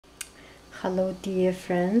Hello dear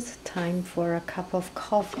friends, time for a cup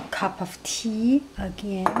of tea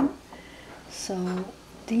again. So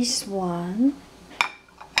this one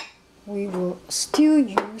we will still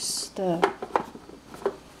use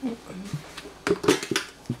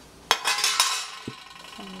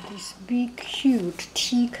this big huge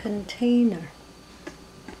tea container.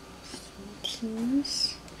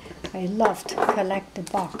 Teas. I love to collect the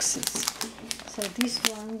boxes. So this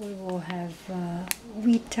one we will have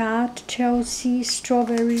Vita Chelsea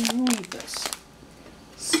strawberry rooibos.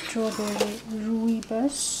 Strawberry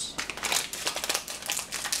rooibos.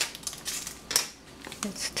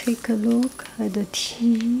 Let's take a look at the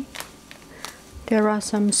tea. There are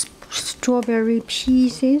some strawberry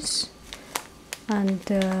pieces and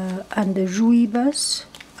the rooibos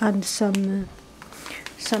and some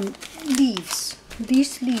leaves.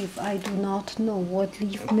 This leaf, I do not know what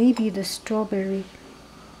leaf, maybe the strawberry.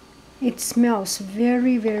 It smells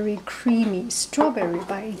very, very creamy. Strawberry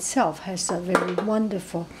by itself has a very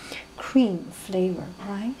wonderful cream flavor,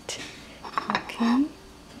 right? Okay,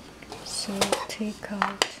 so take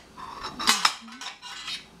out.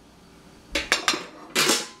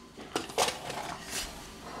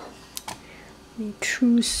 We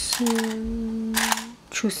choose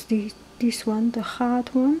this one, the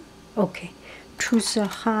hard one. Okay. Choose a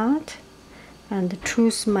heart and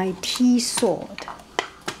choose my tea sword.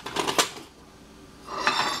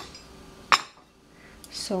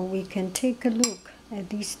 So we can take a look at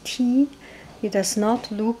this tea. It does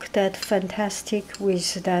not look that fantastic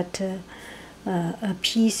with that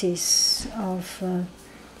pieces of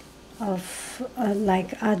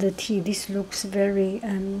like other tea. This looks very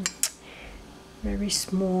very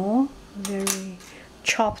small, very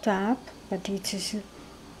chopped up, but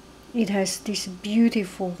it has this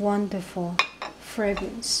beautiful, wonderful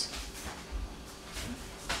fragrance.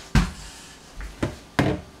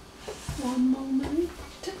 One moment.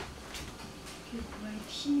 Get my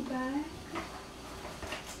tea bag.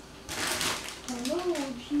 Hello,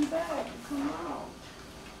 tea bag, come out.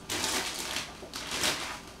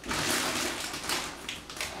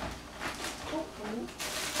 Uh-oh,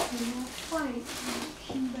 I cannot find my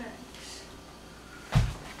tea bags.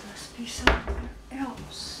 It must be somewhere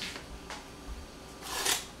else.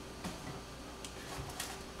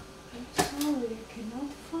 Sorry, I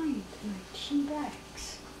cannot find my tea bags.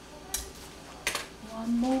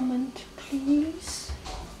 One moment, please.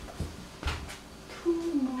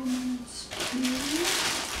 2 moments, please.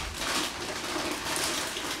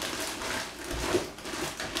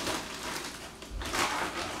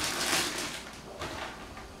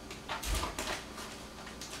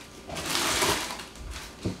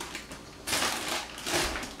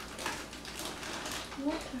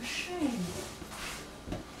 What a shame.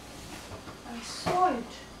 I saw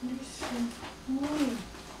it this morning.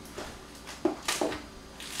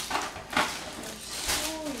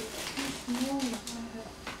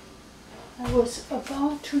 I was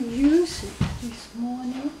about to use it this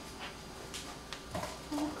morning.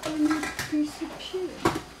 How can it disappear?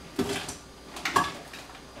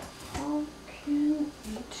 How can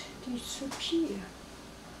it disappear?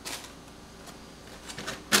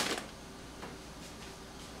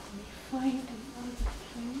 Let me find another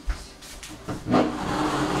place.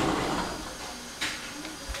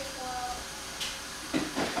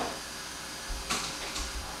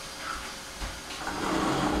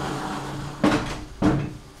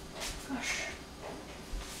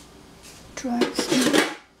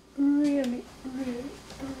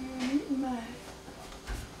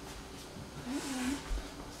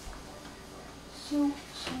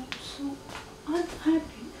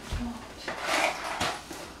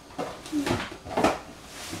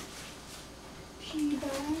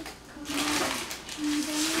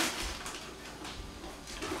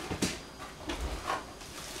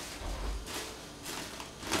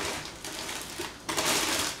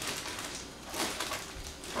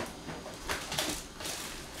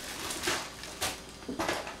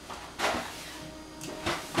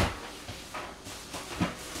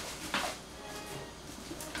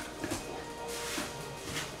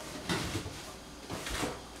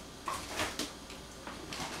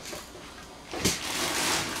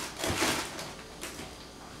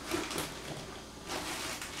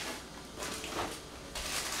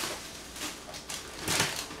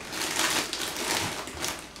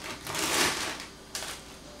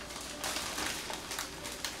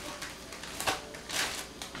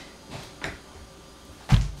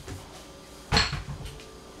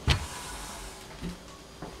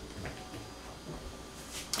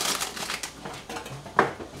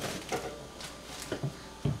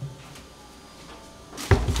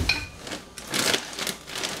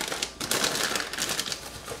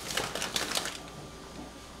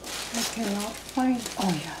 cannot find. Oh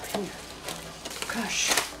yeah, here.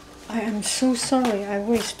 Gosh, I am so sorry I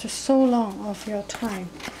wasted so long of your time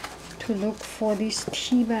to look for this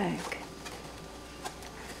tea bag.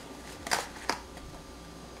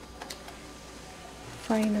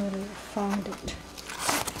 Finally found it.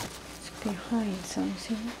 It's behind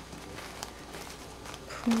something.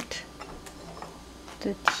 Put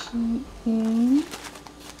the tea in.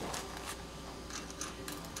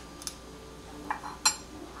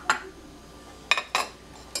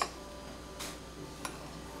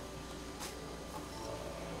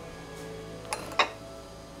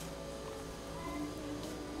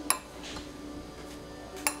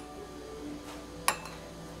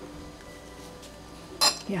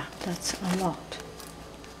 Yeah, that's a lot.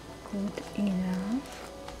 Good enough.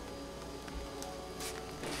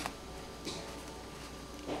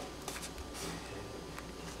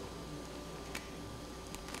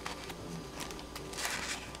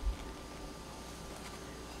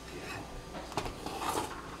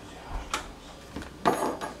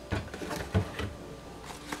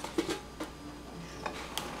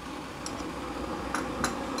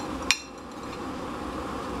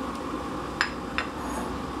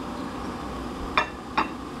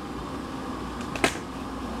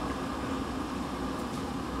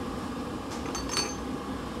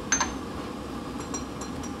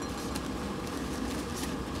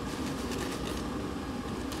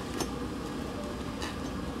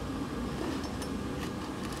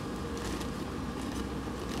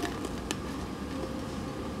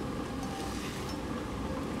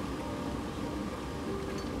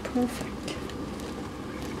 Perfect.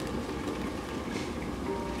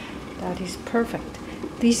 That is perfect.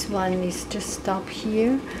 This one is just stop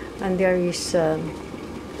here, and there is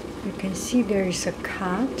you can see there is a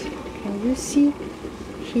cut. Can you see?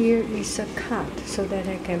 Here is a cut so that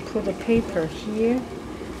I can put the paper here,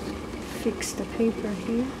 fix the paper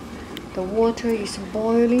here. The water is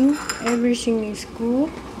boiling, everything is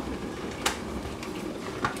good.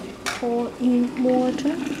 Pour in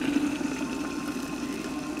water.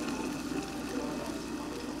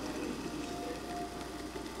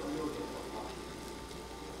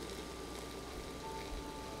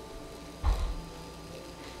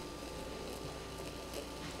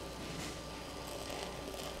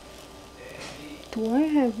 Do I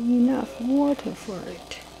have enough water for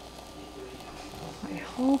it? I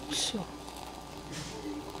hope so.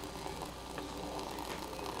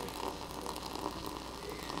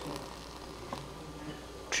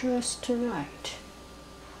 Just right.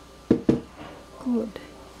 Good.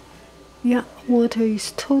 Yeah, water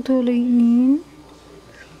is totally in.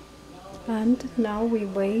 And now we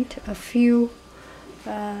wait a few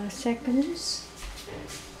seconds.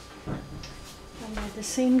 And at the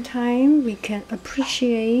same time, we can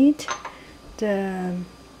appreciate the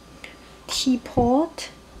teapot.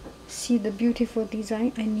 See the beautiful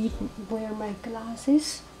design. I need to wear my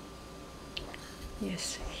glasses.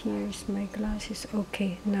 Yes, here is my glasses.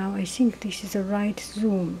 Okay, now I think this is the right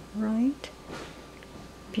zoom, right?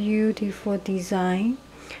 Beautiful design.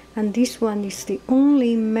 And this one is the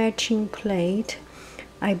only matching plate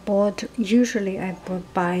I bought. Usually I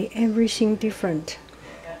buy everything different.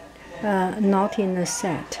 Not in a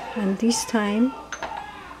set, and this time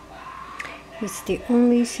it's the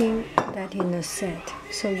only thing that in a set.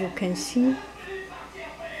 So you can see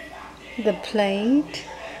the plate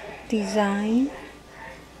design,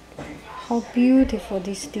 how beautiful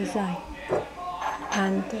this design,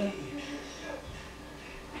 and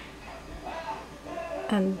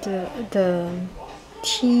the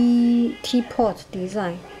teapot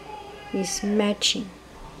design is matching.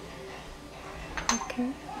 Okay.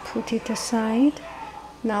 Put it aside.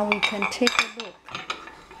 Now we can take a look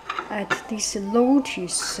at this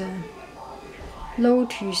lotus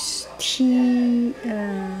tea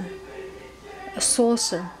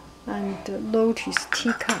saucer and lotus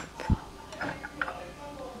teacup.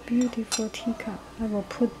 Beautiful teacup. I will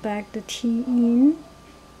put back the tea in.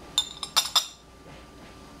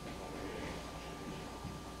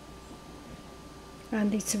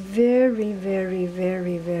 And it's very, very,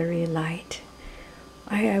 very, very light.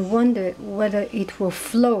 I wonder whether it will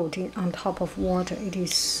float on top of water. It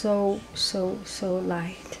is so, so, so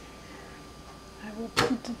light. I will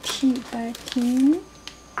put the tea back in.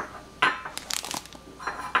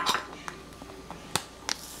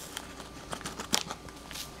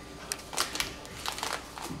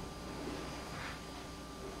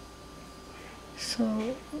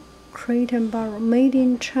 So, Crate and Barrel, made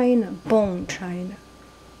in China, Bone China.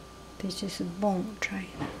 This is Bone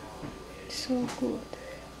China. So good.